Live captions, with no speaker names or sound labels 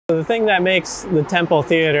So the thing that makes the Temple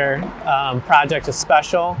Theater project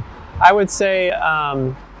special, I would say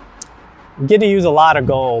get to use a lot of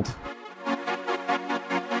gold.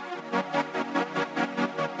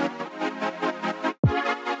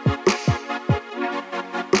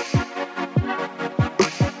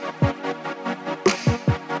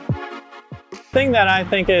 The thing that I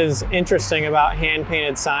think is interesting about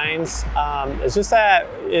hand-painted signs is just that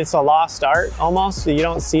it's a lost art almost. You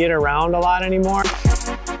don't see it around a lot anymore.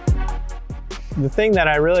 The thing that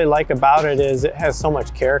I really like about it is it has so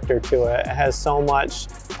much character to it. It has so much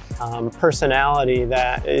personality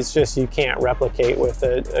that it's just you can't replicate with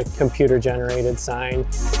a computer-generated sign.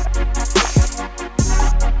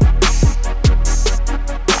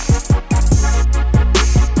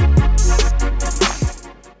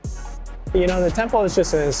 You know, the temple is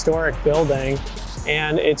just an historic building,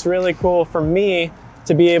 and it's really cool for me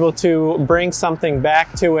to be able to bring something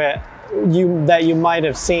back to it that you might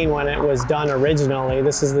have seen when it was done originally.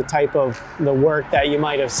 This is the type of the work that you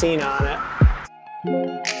might have seen on it.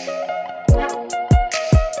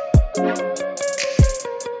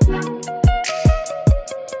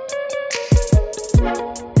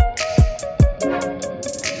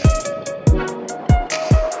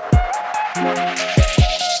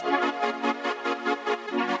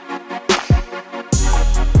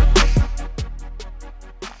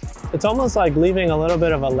 It's almost like leaving a little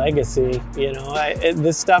bit of a legacy, you know.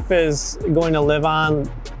 This stuff is going to live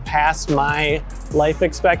on past my life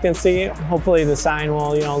expectancy. Hopefully the sign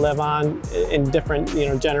will, you know, live on in different, you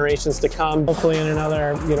know, generations to come. Hopefully in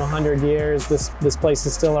another, you know, 100 years, this place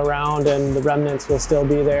is still around and the remnants will still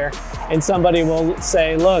be there. And somebody will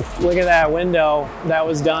say, look at that window that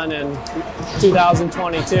was done in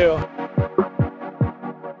 2022.